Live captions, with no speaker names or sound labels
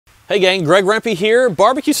Hey gang, Greg Rempe here,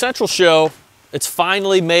 Barbecue Central Show. It's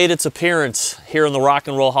finally made its appearance here in the Rock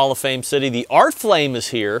and Roll Hall of Fame city. The Arteflame is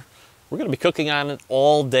here. We're gonna be cooking on it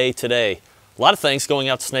all day today. A lot of things going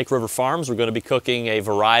out to Snake River Farms. We're gonna be cooking a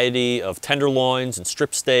variety of tenderloins and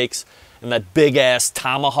strip steaks and that big ass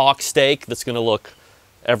tomahawk steak that's gonna look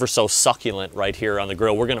ever so succulent right here on the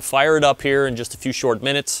grill. We're gonna fire it up here in just a few short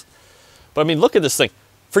minutes. But I mean, look at this thing.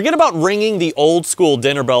 Forget about ringing the old school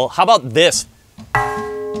dinner bell. How about this?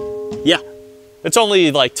 Yeah, it's only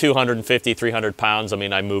like 250, 300 pounds. I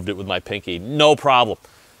mean, I moved it with my pinky, no problem.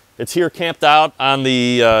 It's here camped out on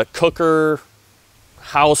the cooker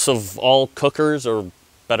house of all cookers, or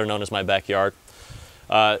better known as my backyard.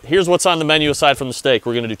 Here's what's on the menu aside from the steak.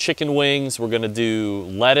 We're gonna do chicken wings. We're gonna do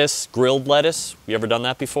lettuce, grilled lettuce. You ever done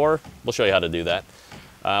that before? We'll show you how to do that.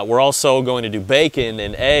 We're also going to do bacon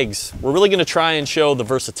and eggs. We're really gonna try and show the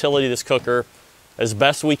versatility of this cooker as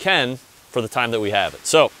best we can for the time that we have it.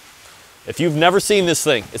 So, if you've never seen this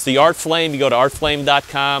thing, it's the Arteflame. You go to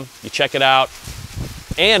arteflame.com, you check it out,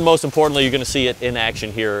 and most importantly, you're gonna see it in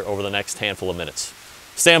action here over the next handful of minutes.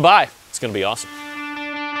 Stand by, it's gonna be awesome.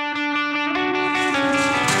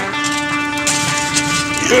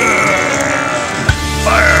 Yeah!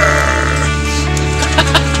 Fire!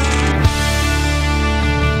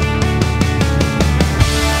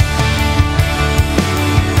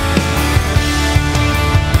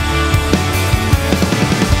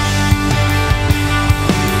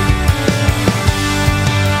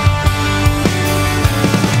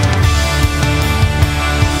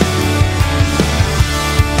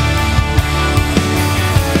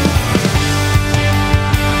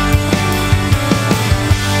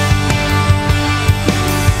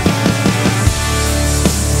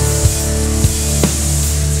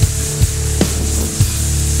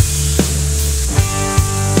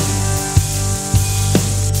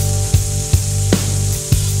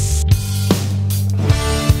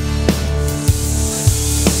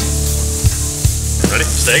 Ready?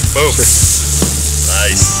 Steak? Boom.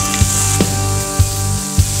 Nice.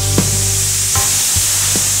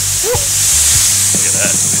 Woo. Look at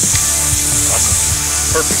that. Awesome.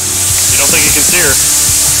 Perfect. You don't think you can see her?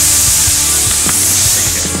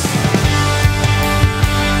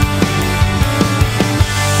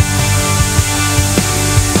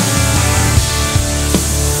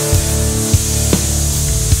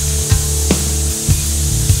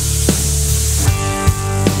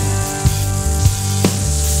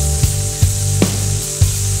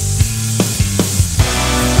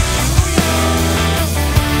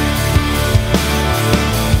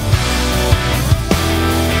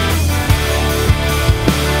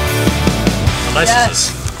 How nice is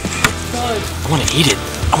this? Good. I want to eat it.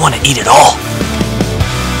 I want to eat it all.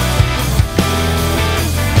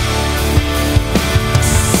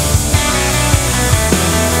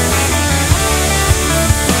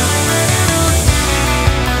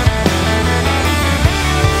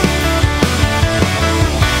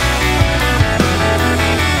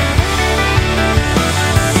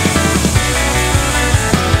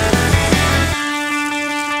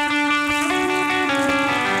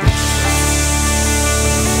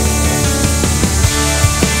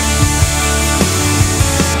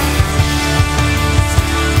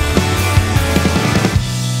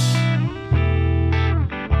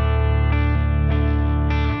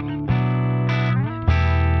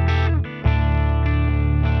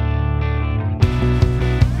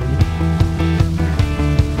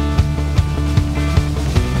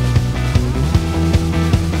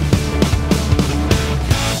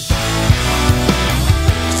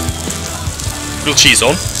 Grilled cheese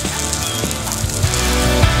on.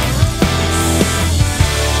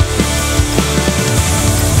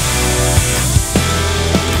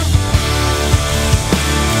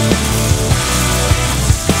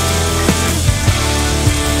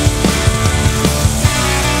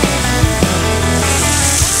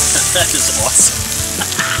 That is awesome.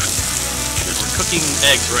 We're cooking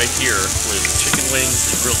eggs right here with chicken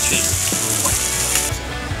wings and grilled cheese.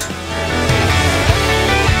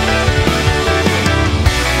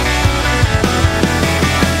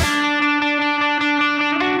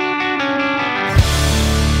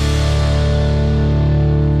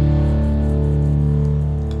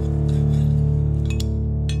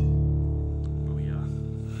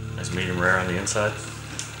 Medium rare on the inside.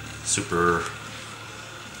 Super,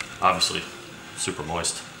 obviously, super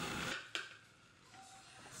moist.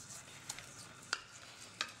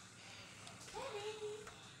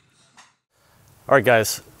 All right,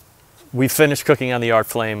 guys, we finished cooking on the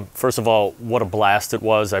Arteflame. First of all, what a blast it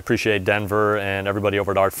was. I appreciate Denver and everybody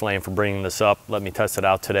over at Arteflame for bringing this up. Let me test it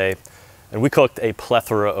out today. And we cooked a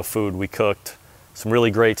plethora of food. We cooked some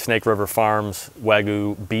really great Snake River Farms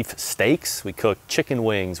Wagyu beef steaks. We cooked chicken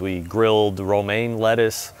wings. We grilled romaine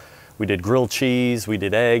lettuce. We did grilled cheese. We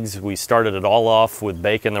did eggs. We started it all off with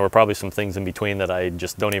bacon. There were probably some things in between that I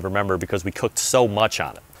just don't even remember because we cooked so much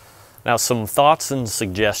on it. Now, some thoughts and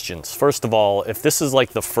suggestions. First of all, if this is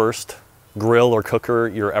like the first grill or cooker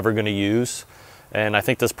you're ever going to use, and I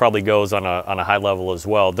think this probably goes on a high level as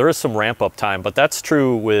well, there is some ramp up time, but that's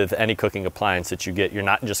true with any cooking appliance that you get. You're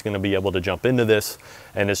not just going to be able to jump into this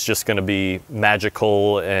and it's just going to be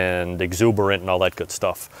magical and exuberant and all that good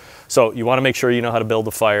stuff. So you want to make sure you know how to build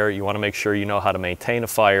a fire. You want to make sure you know how to maintain a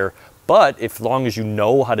fire. But as long as you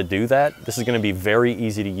know how to do that, this is going to be very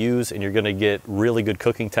easy to use and you're going to get really good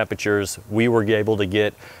cooking temperatures. We were able to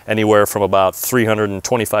get anywhere from about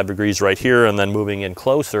 325 degrees right here, and then moving in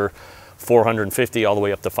closer, 450 all the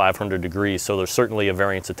way up to 500 degrees. So there's certainly a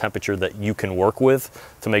variance of temperature that you can work with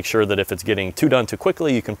to make sure that if it's getting done too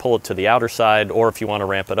quickly, you can pull it to the outer side, or if you want to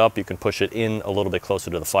ramp it up, you can push it in a little bit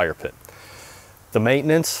closer to the fire pit. The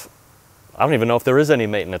maintenance, I don't even know if there is any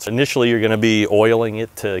maintenance. Initially, you're going to be oiling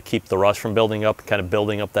it to keep the rust from building up, kind of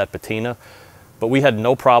building up that patina. But we had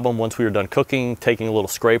no problem once we were done cooking, taking a little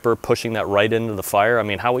scraper, pushing that right into the fire. I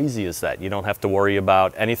mean, how easy is that? You don't have to worry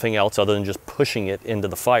about anything else other than just pushing it into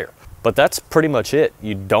the fire. But that's pretty much it.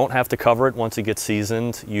 You don't have to cover it once it gets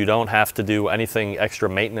seasoned. You don't have to do anything extra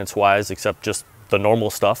maintenance-wise except just the normal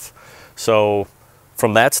stuff. So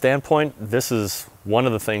from that standpoint, this is one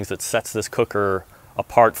of the things that sets this cooker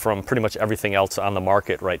apart from pretty much everything else on the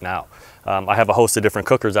market right now. I have a host of different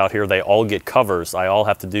cookers out here. They all get covers. I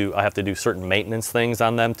have to do certain maintenance things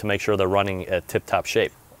on them to make sure they're running at tip-top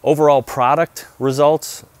shape. Overall product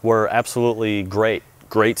results were absolutely great.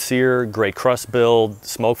 Great sear, great crust build.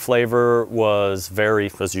 Smoke flavor was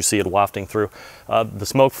very, as you see it wafting through, the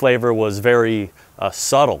smoke flavor was very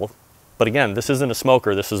subtle. But again, this isn't a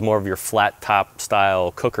smoker. This is more of your flat top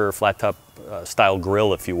style cooker, flat top style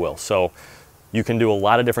grill, if you will. So you can do a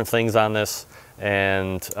lot of different things on this.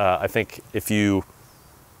 And I think if you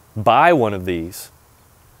buy one of these,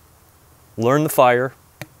 learn the fire,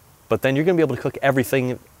 but then you're gonna be able to cook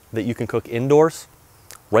everything that you can cook indoors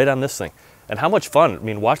right on this thing. And how much fun. I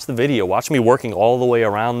mean, watch the video. Watch me working all the way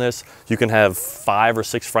around this. You can have 5 or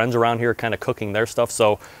 6 friends around here kind of cooking their stuff.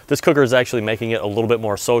 So this cooker is actually making it a little bit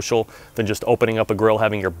more social than just opening up a grill,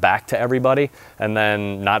 having your back to everybody, and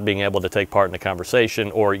then not being able to take part in the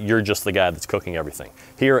conversation, or you're just the guy that's cooking everything.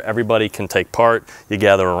 Here, everybody can take part. You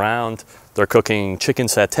gather around. They're cooking chicken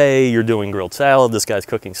satay. You're doing grilled salad. This guy's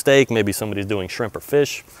cooking steak. Maybe somebody's doing shrimp or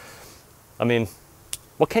fish. I mean,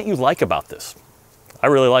 what can't you like about this? I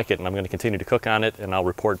really like it, and I'm going to continue to cook on it, and I'll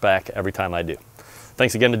report back every time I do.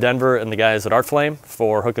 Thanks again to Denver and the guys at Arteflame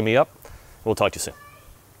for hooking me up. We'll talk to you soon.